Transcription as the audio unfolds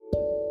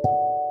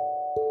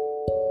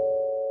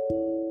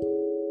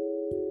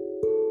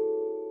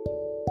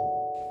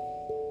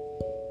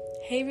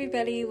Hey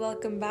everybody,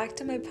 welcome back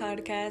to my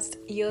podcast,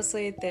 Yo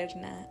Soy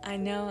Eterna. I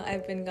know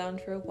I've been gone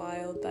for a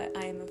while, but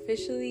I am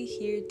officially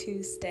here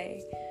to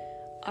stay.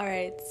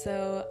 Alright,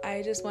 so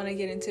I just want to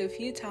get into a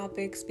few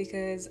topics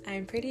because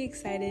I'm pretty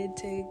excited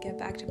to get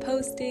back to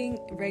posting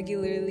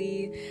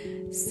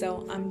regularly,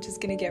 so I'm just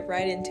gonna get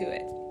right into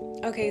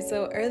it. Okay,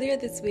 so earlier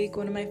this week,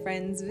 one of my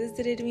friends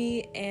visited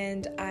me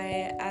and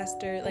I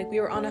asked her,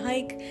 we were on a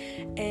hike,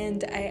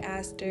 and I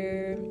asked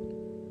her,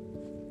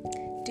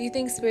 do you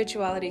think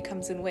spirituality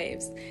comes in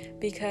waves?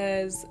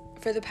 Because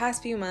for the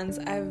past few months,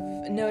 I've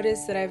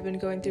noticed that I've been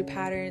going through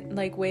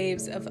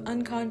waves of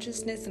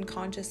unconsciousness and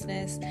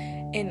consciousness,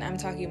 and I'm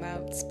talking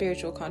about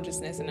spiritual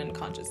consciousness and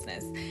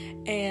unconsciousness.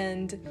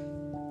 And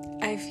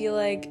I feel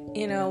like,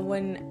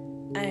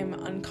 when I'm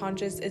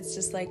unconscious, it's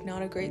just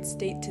not a great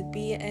state to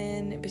be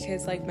in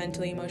because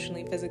mentally,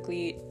 emotionally,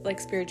 physically,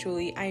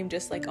 spiritually, I'm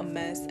just a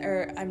mess,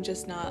 or I'm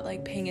just not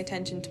paying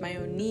attention to my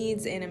own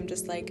needs, and I'm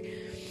just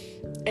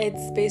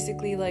it's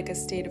basically a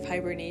state of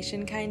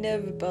hibernation kind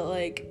of,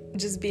 but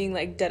just being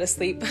dead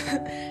asleep.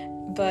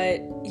 But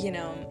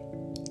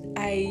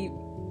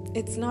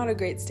it's not a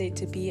great state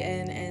to be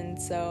in, and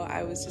so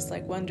I was just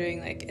wondering,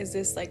 is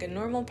this a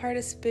normal part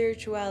of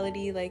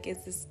spirituality?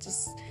 Is this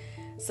just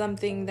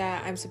something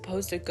that I'm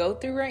supposed to go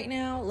through right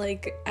now?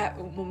 At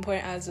one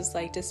point I was just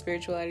does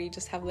spirituality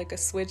just have a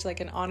switch,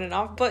 an on and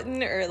off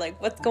button, or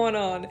what's going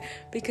on?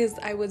 Because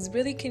I was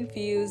really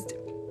confused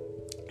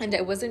and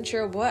I wasn't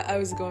sure what I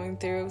was going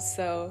through,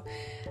 so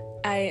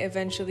I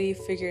eventually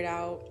figured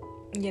out,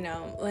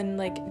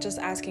 and just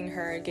asking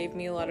her gave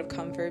me a lot of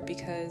comfort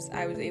because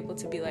I was able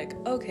to be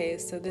okay,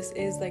 so this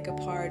is a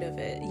part of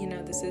it,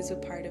 this is a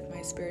part of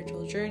my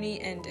spiritual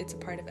journey, and it's a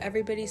part of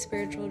everybody's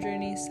spiritual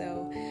journey.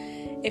 So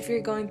if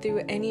you're going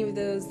through any of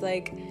those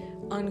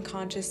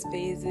unconscious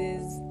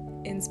phases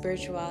in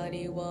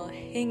spirituality, well,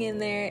 hang in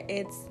there.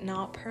 It's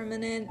not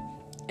permanent.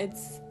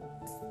 It's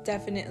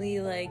definitely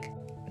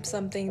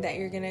something that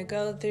you're gonna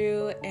go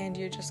through, and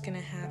you're just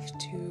gonna have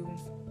to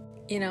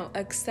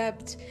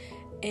accept.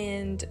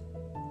 And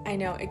I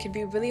know it can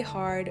be really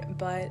hard,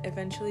 but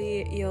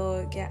eventually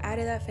you'll get out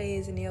of that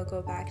phase and you'll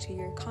go back to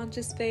your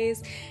conscious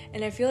phase.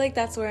 And I feel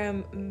that's where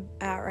I'm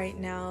at right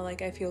now.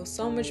 I feel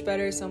so much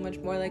better, so much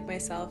more like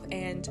myself,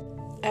 and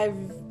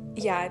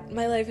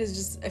my life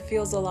it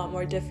feels a lot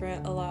more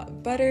different, a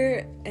lot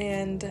better,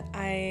 and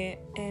I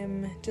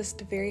am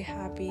just very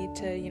happy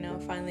to,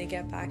 finally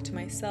get back to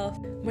myself,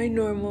 my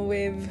normal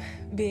way of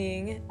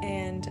being.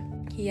 And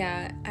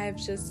I've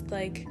just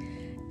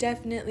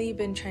definitely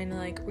been trying to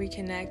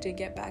reconnect and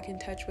get back in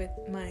touch with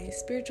my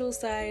spiritual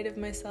side of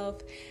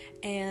myself,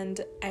 and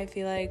I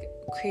feel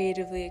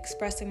creatively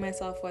expressing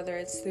myself, whether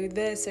it's through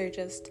this or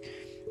just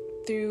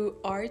through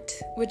art,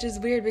 which is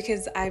weird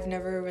because I've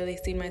never really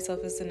seen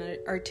myself as an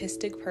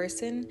artistic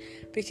person,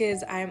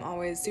 because I'm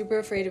always super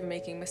afraid of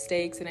making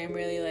mistakes, and I'm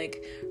really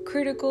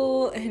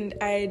critical, and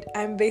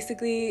I'm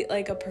basically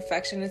a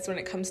perfectionist when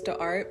it comes to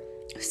art.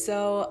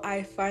 So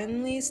I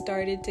finally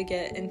started to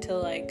get into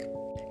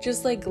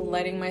just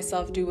letting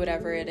myself do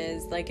whatever it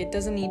is. It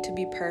doesn't need to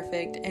be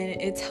perfect,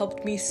 and it's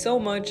helped me so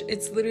much.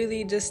 It's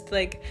literally just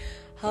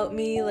helped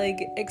me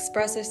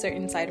express a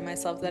certain side of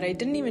myself that I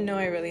didn't even know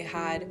I really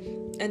had,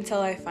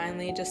 until I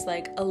finally just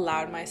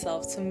allowed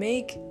myself to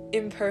make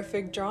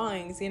imperfect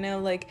drawings.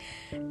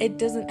 It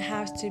doesn't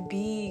have to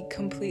be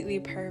completely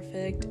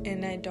perfect,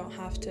 and I don't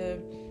have to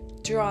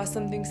draw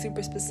something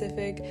super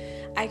specific.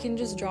 I can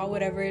just draw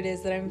whatever it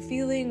is that I'm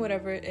feeling,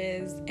 whatever it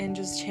is, and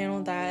just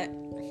channel that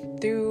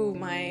through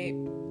my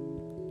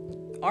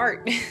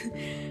art.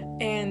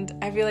 And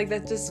I feel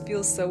that just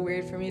feels so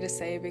weird for me to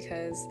say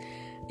because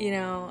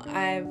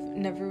I've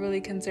never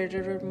really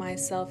considered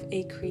myself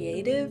a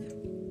creative.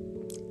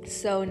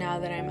 So now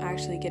that I'm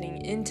actually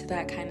getting into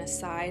that kind of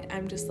side,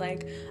 I'm just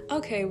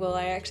okay, well,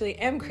 I actually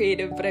am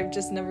creative, but I've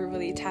just never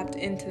really tapped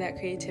into that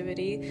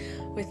creativity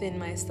within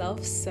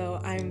myself. So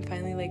I'm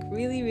finally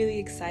really, really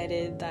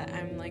excited that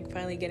I'm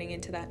finally getting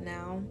into that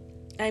now.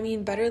 I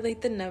mean, better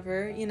late than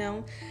never,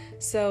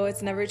 So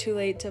it's never too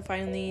late to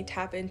finally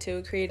tap into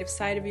a creative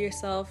side of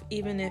yourself,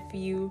 even if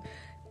you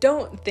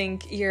don't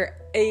think you're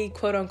a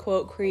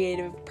quote-unquote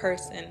creative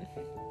person,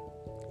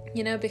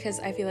 because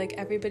I feel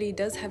everybody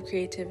does have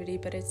creativity,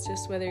 but it's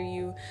just whether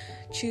you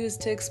choose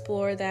to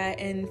explore that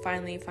and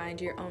finally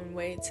find your own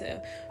way to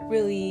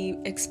really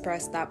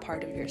express that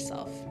part of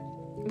yourself,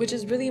 which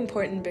is really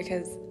important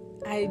because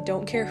I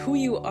don't care who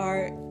you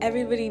are,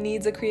 everybody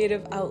needs a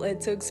creative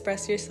outlet to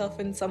express yourself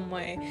in some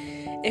way.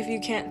 If you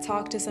can't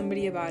talk to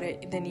somebody about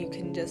it, then you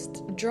can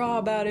just draw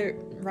about it,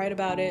 write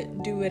about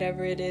it, do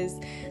whatever it is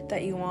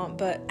that you want,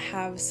 but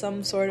have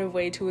some sort of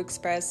way to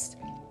express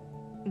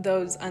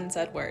those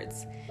unsaid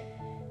words.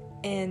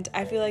 And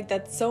I feel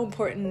that's so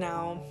important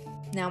now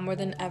more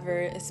than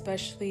ever,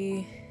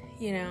 especially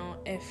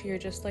if you're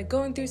just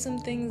going through some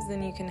things,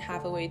 then you can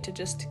have a way to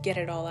just get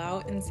it all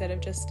out instead of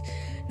just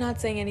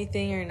not saying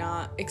anything or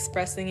not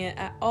expressing it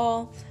at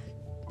all.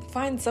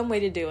 Find some way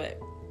to do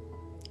it.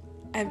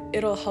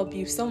 it'll help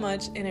you so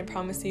much, and I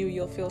promise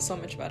you'll feel so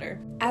much better.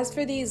 As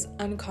for these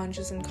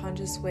unconscious and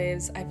conscious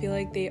waves, I feel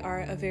like they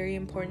are a very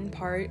important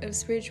part of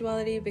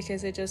spirituality,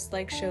 because it just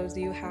like shows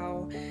you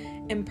how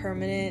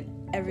impermanent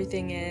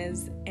everything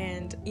is.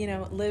 And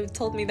Liv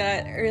told me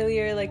that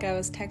earlier, like I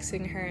was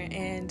texting her,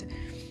 and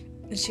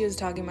she was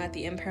talking about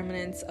the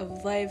impermanence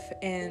of life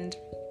and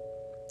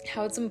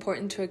how it's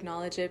important to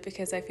acknowledge it,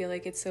 because I feel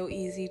like it's so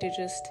easy to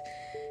just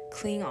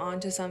cling on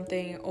to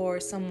something or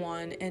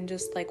someone and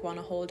just like want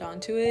to hold on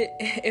to it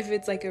if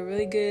it's like a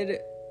really good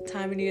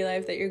time in your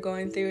life that you're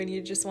going through, and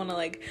you just want to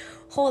like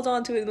hold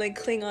on to it and like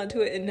cling on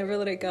to it and never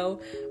let it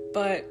go.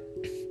 But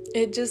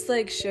it just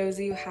like shows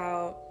you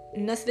how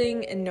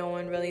nothing and no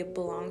one really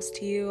belongs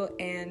to you,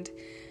 and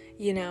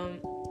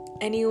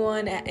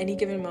anyone at any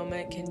given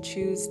moment can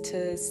choose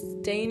to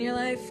stay in your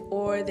life,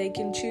 or they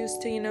can choose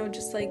to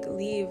just like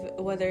leave,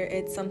 whether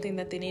it's something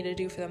that they need to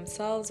do for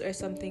themselves or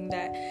something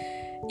that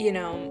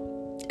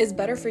is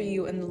better for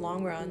you in the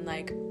long run.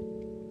 Like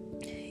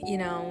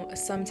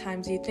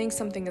sometimes you think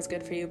something is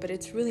good for you, but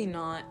it's really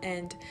not.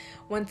 And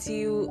once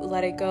you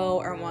let it go,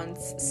 or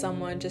once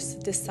someone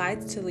just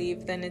decides to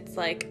leave, then it's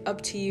like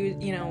up to you,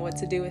 what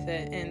to do with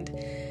it.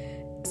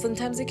 And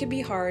sometimes it can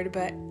be hard,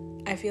 but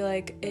I feel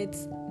like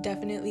it's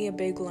definitely a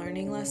big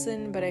learning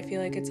lesson, but I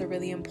feel like it's a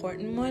really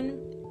important one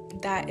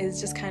that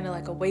is just kind of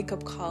like a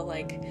wake-up call,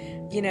 like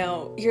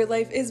your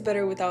life is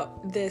better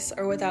without this,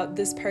 or without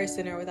this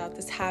person, or without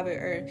this habit,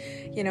 or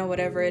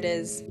whatever it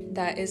is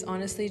that is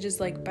honestly just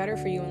like better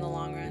for you in the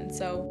long run.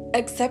 So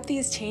accept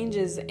these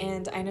changes,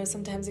 and I know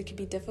sometimes it can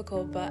be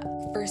difficult, but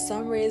for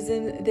some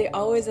reason they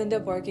always end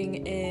up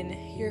working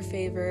in your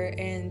favor.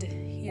 And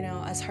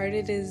as hard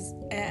it is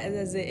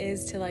as it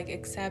is to like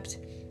accept,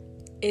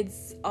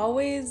 it's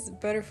always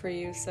better for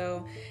you.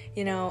 So,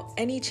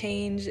 any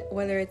change,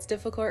 whether it's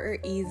difficult or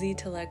easy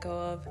to let go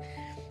of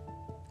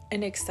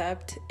and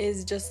accept,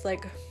 is just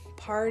like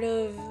part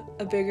of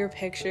a bigger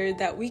picture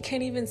that we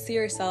can't even see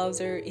ourselves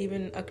or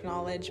even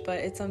acknowledge. But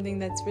it's something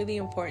that's really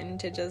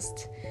important to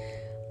just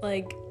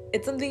like,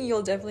 it's something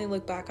you'll definitely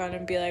look back on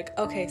and be like,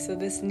 okay, so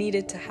this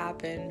needed to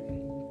happen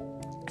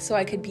so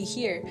I could be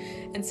here,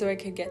 and so I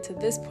could get to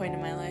this point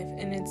in my life.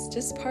 And it's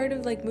just part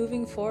of like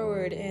moving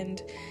forward,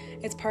 and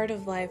it's part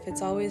of life.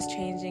 It's always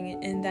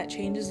changing, and that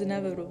change is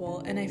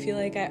inevitable. And I feel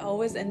like I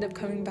always end up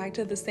coming back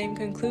to the same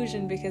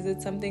conclusion, because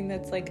it's something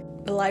that's like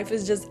life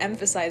is just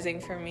emphasizing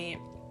for me,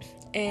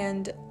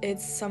 and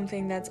it's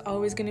something that's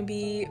always going to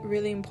be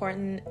really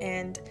important,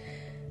 and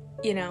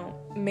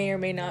may or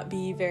may not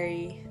be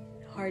very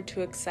hard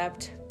to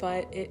accept,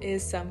 but it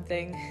is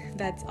something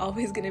that's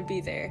always going to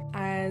be there.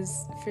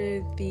 As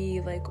for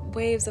the like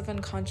waves of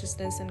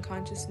unconsciousness and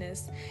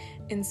consciousness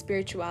in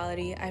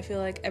spirituality, I feel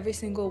like every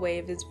single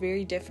wave is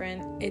very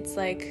different. It's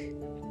like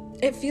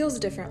it feels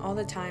different all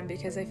the time,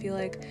 because I feel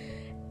like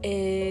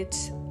it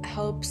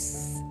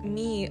helps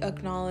me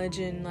acknowledge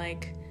and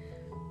like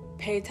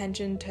pay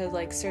attention to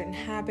like certain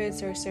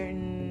habits or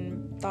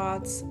certain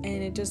thoughts,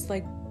 and it just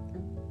like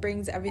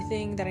brings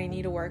everything that I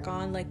need to work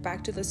on like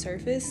back to the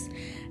surface,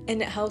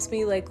 and it helps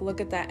me like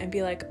look at that and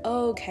be like,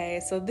 oh, okay,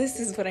 so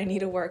this is what I need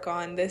to work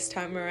on this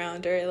time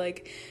around, or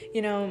like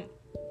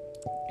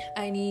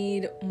I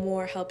need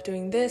more help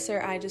doing this,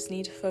 or I just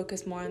need to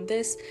focus more on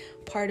this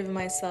part of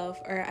myself,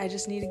 or I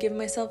just need to give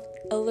myself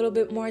a little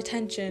bit more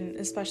attention,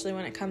 especially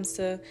when it comes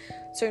to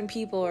certain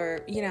people,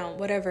 or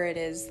whatever it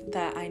is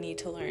that I need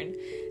to learn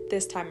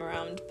this time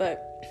around.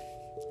 But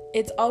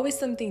it's always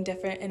something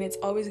different, and it's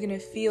always going to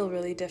feel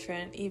really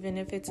different, even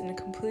if it's in a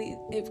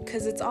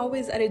because it's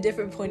always at a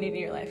different point in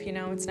your life.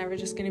 It's never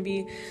just going to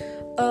be,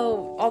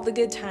 oh, all the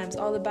good times,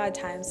 all the bad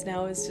times.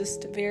 No, it's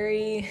just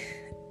I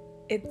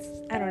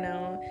don't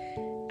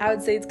know, I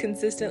would say it's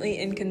consistently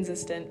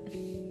inconsistent,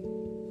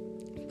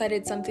 but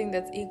it's something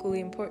that's equally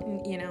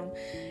important.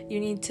 You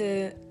need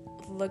to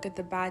look at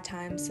the bad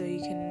times so you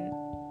can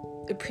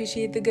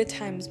appreciate the good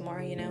times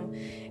more.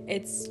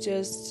 It's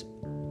just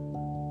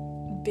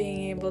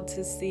being able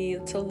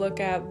to look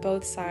at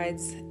both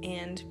sides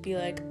and be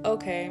like,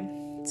 okay,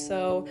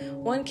 so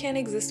one can't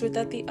exist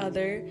without the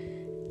other,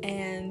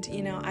 and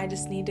I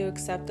just need to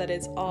accept that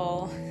it's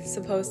all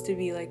supposed to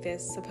be like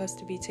this, supposed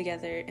to be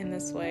together in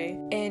this way.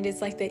 And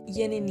it's like the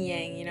yin and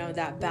yang,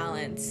 that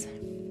balance,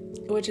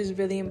 which is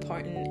really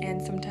important,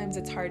 and sometimes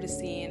it's hard to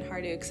see and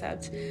hard to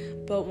accept.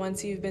 But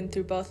once you've been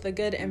through both the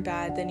good and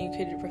bad, then you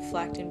could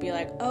reflect and be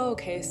like, oh,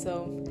 okay,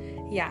 so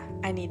yeah,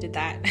 I needed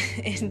that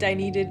and I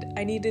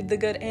needed the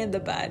good and the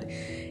bad.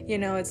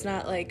 It's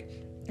not like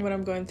when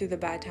I'm going through the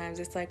bad times,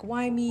 it's like,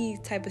 why me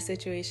type of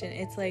situation.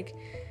 It's like,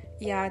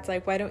 yeah, it's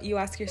like, why don't you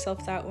ask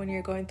yourself that when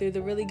you're going through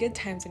the really good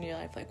times in your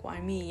life? Like,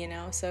 why me,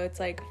 So it's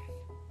like,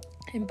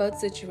 in both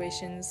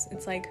situations,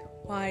 it's like,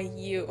 why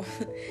you,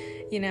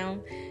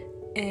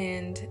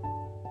 And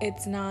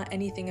it's not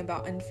anything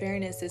about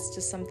unfairness. It's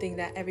just something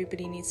that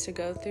everybody needs to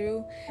go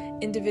through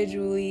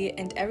individually,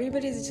 and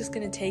everybody's just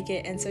going to take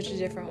it in such a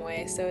different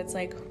way. So it's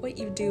like what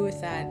you do with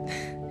that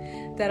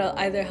that'll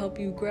either help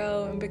you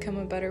grow and become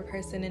a better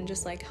person, and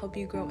just like help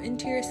you grow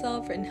into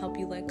yourself, and help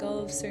you let go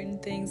of certain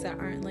things that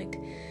aren't like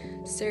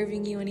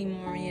serving you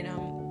anymore,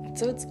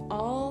 So it's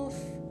all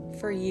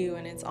for you,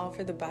 and it's all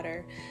for the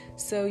better.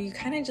 So you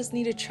kind of just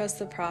need to trust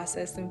the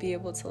process and be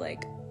able to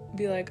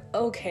be like,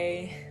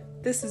 okay,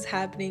 this is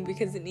happening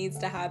because it needs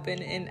to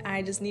happen, and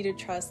I just need to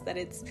trust that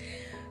it's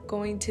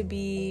going to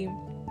be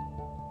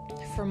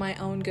for my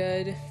own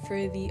good, for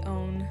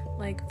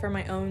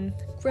my own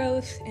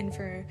growth, and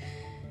for,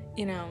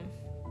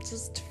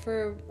 just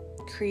for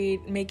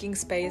making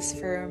space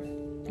for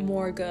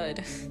more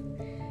good.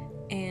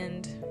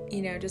 And,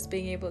 just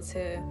being able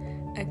to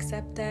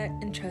accept that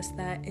and trust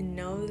that and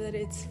know that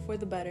it's for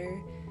the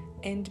better,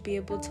 and be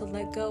able to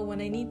let go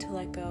when I need to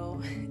let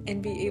go,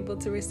 and be able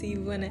to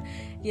receive when,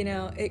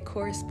 it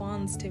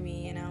corresponds to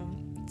me,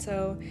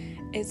 So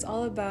it's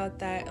all about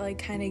that,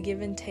 kind of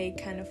give and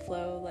take kind of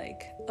flow,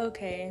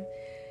 okay,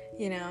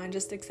 and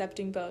just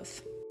accepting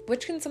both,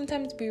 which can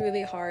sometimes be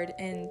really hard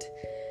and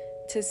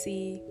to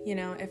see,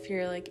 if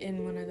you're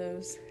in one of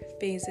those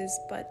phases,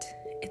 but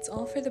it's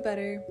all for the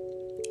better,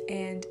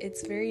 and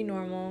it's very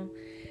normal.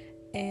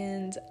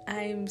 And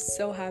I'm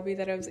so happy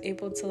that I was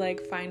able to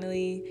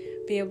finally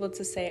be able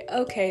to say,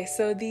 okay,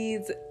 so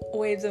these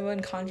waves of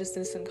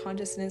unconsciousness and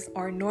consciousness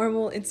are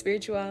normal in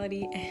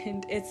spirituality,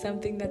 and it's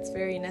something that's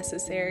very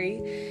necessary.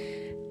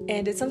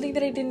 And it's something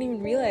that I didn't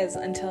even realize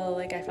until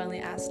I finally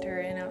asked her,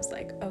 and I was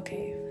like,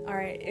 okay, all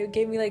right. It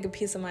gave me a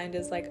peace of mind.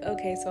 It's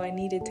okay, so I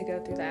needed to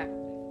go through that.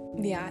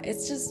 Yeah,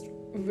 it's just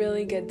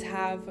really good to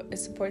have a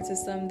support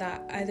system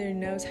that either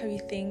knows how you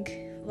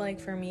think.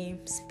 For me,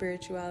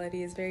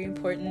 spirituality is very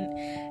important,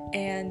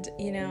 and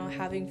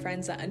having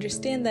friends that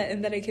understand that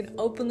and that I can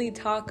openly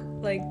talk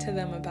to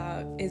them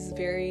about is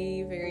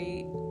very,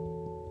 very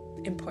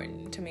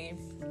important to me,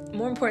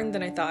 more important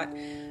than I thought.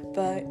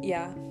 But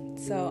yeah,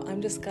 so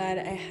I'm just glad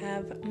I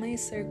have my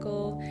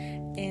circle,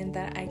 and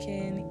that I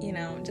can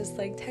just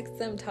text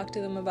them, talk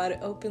to them about it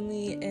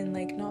openly, and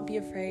not be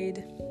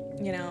afraid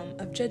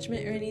of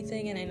judgment or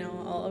anything. And I know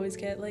I'll always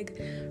get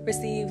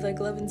receive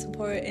love and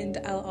support, and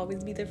I'll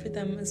always be there for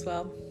them as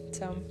well.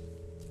 So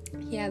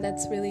yeah,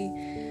 that's really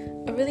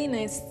a really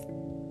nice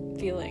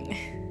feeling,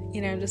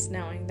 just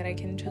knowing that I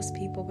can trust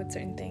people with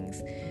certain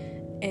things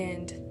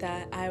and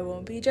that I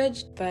won't be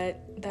judged.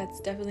 But that's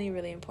definitely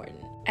really important.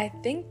 I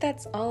think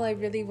that's all I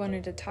really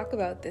wanted to talk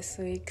about this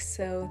week.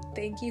 So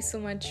thank you so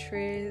much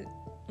for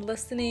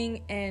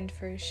listening and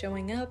for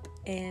showing up,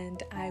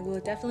 and I will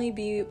definitely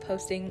be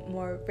posting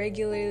more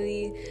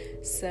regularly,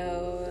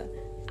 so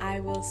I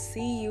will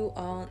see you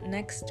all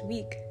next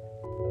week.